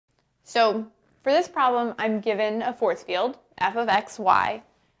So for this problem, I'm given a force field, f of x, y,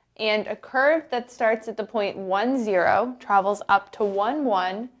 and a curve that starts at the point 1, 0, travels up to 1,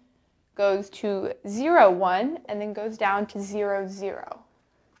 1, goes to 0, 1, and then goes down to 0, 0.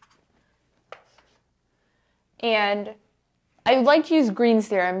 And I would like to use Green's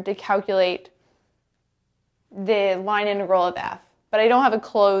theorem to calculate the line integral of f, but I don't have a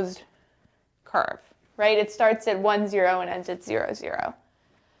closed curve, right? It starts at 1, 0 and ends at 0, 0.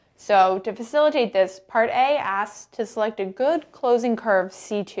 So to facilitate this, part A asks to select a good closing curve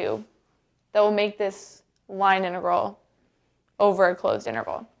C2 that will make this line integral over a closed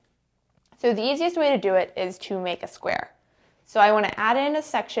interval. So the easiest way to do it is to make a square. So I want to add in a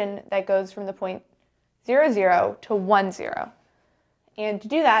section that goes from the point 0, 0 to 1, 0. And to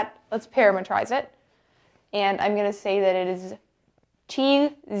do that, let's parameterize it. And I'm going to say that it is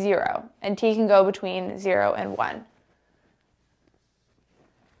t0, and t can go between 0 and 1.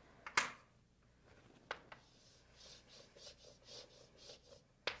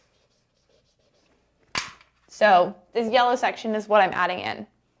 So this yellow section is what I'm adding in.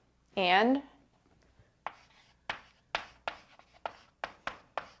 And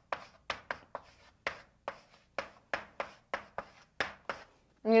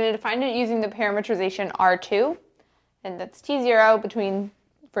I'm going to define it using the parameterization R2, and that's t0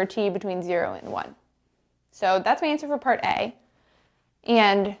 for t between 0 and 1. So that's my answer for part A.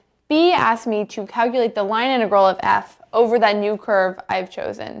 And B asked me to calculate the line integral of f over that new curve I've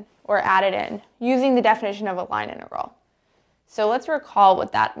chosen or added in using the definition of a line integral. So let's recall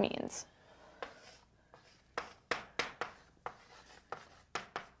what that means.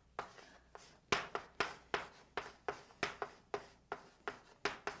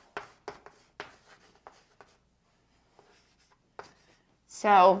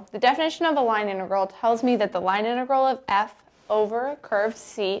 So the definition of a line integral tells me that the line integral of f over a curve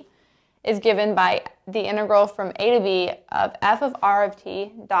C is given by the integral from a to b of f of r of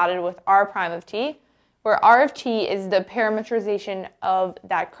t dotted with r prime of t, where r of t is the parameterization of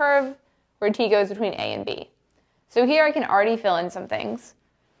that curve where t goes between a and b. So here I can already fill in some things.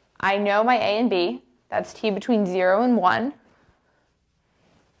 I know my a and b, that's t between 0 and 1.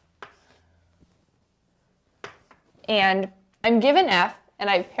 And I'm given f, and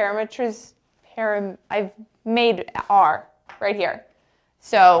I've made r right here.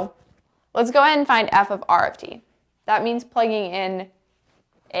 So let's go ahead and find f of r of t. That means plugging in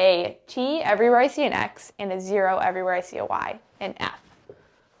a t everywhere I see an x and a 0 everywhere I see a y in f.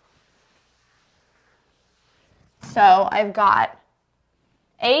 So I've got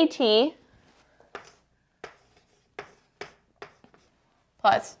at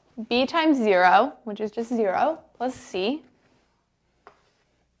plus b times 0, which is just 0, plus c.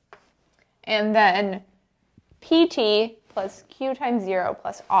 And then pt plus q times 0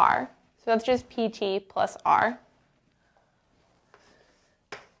 plus r. So that's just pt plus r.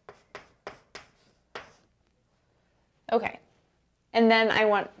 Okay. And then I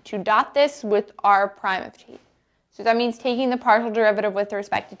want to dot this with r prime of t. So that means taking the partial derivative with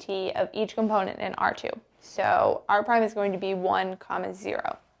respect to t of each component in R2. So r prime is going to be 1,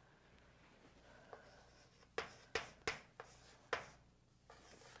 0.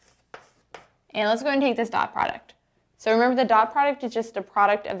 And let's go and take this dot product. So remember, the dot product is just a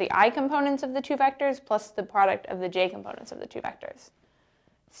product of the I components of the two vectors plus the product of the j components of the two vectors.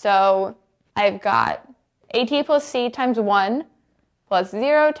 So I've got at plus c times 1 plus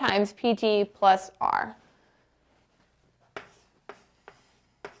 0 times pt plus r.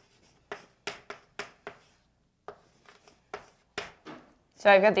 So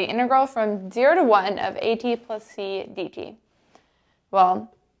I've got the integral from 0 to 1 of at plus c dt.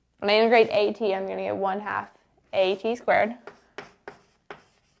 Well, when I integrate at, I'm going to get 1/2 at squared.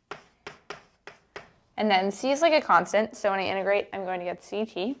 And then c is like a constant, so when I integrate, I'm going to get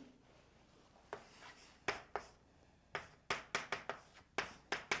ct.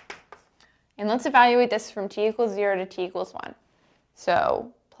 And let's evaluate this from t equals 0 to t equals 1.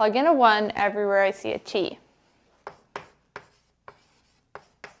 So plug in a 1 everywhere I see a t.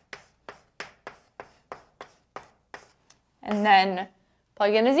 And then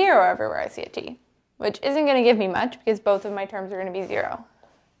plug in a 0 everywhere I see a t, which isn't going to give me much because both of my terms are going to be 0.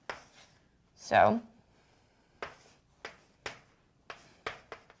 So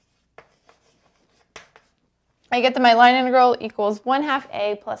I get that my line integral equals 1/2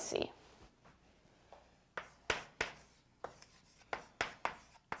 a plus c.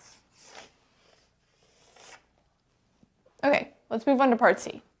 Okay, let's move on to part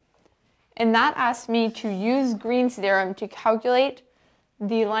C. And that asks me to use Green's theorem to calculate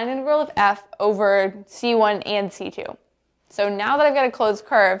the line integral of f over c1 and c2. So now that I've got a closed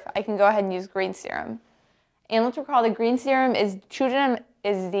curve, I can go ahead and use Green's theorem. And let's recall that Green's theorem is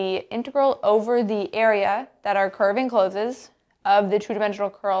the integral over the area that our curve encloses of the two-dimensional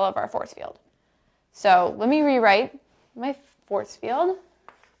curl of our force field. So let me rewrite my force field.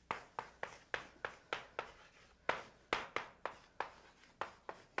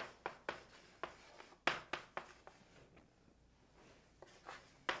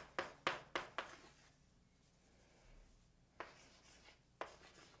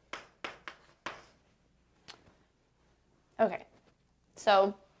 Okay,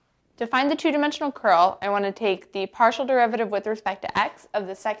 so to find the two-dimensional curl, I want to take the partial derivative with respect to x of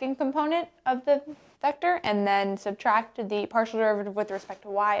the second component of the vector and then subtract the partial derivative with respect to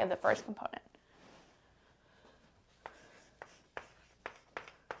y of the first component.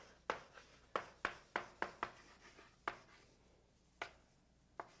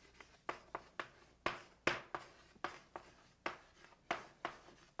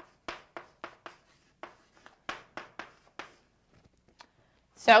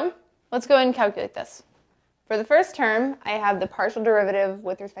 So let's go ahead and calculate this. For the first term, I have the partial derivative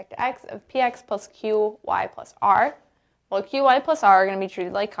with respect to x of px plus qy plus r. Well, qy plus r are going to be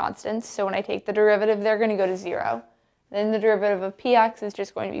treated like constants, so when I take the derivative, they're going to go to 0. Then the derivative of px is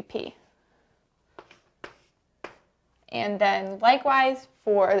just going to be p. And then likewise,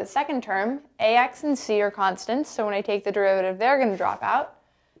 for the second term, ax and c are constants, so when I take the derivative, they're going to drop out.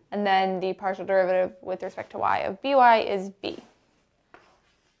 And then the partial derivative with respect to y of by is b.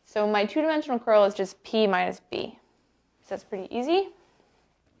 So my two-dimensional curl is just p minus b. So that's pretty easy.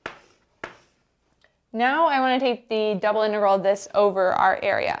 Now I want to take the double integral of this over our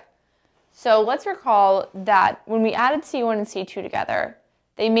area. So let's recall that when we added c1 and c2 together,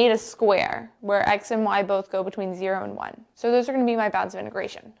 they made a square where x and y both go between 0 and 1. So those are going to be my bounds of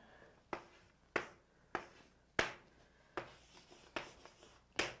integration.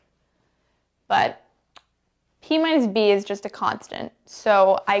 But p minus b is just a constant,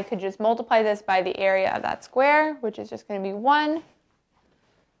 so I could just multiply this by the area of that square, which is just going to be 1.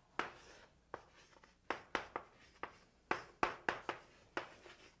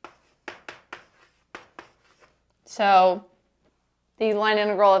 So the line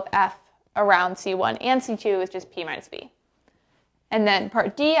integral of f around c1 and c2 is just p minus b. And then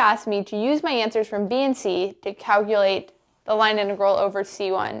part D asked me to use my answers from b and c to calculate the line integral over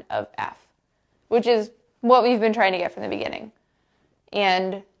c1 of f, which is what we've been trying to get from the beginning.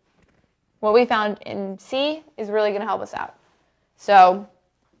 And what we found in C is really going to help us out. So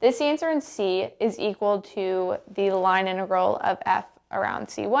this answer in C is equal to the line integral of f around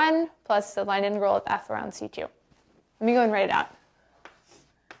C1 plus the line integral of f around C2. Let me go and write it out.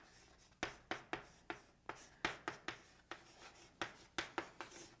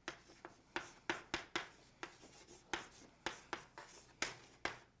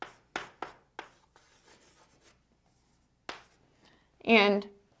 And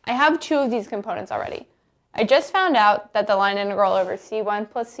I have 2 of these components already. I just found out that the line integral over c1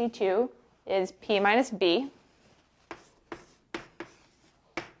 plus c2 is p minus b.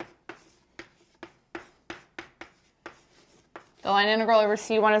 The line integral over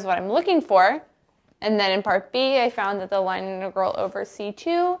c1 is what I'm looking for. And then in part b, I found that the line integral over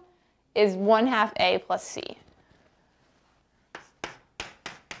c2 is 1/2 a plus c.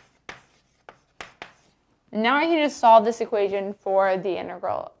 Now I can just solve this equation for the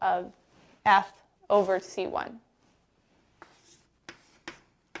integral of f over c1.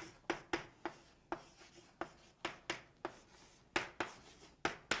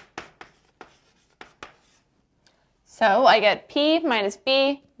 So I get p minus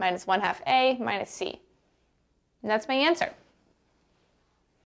b minus 1/2 a minus c. And that's my answer.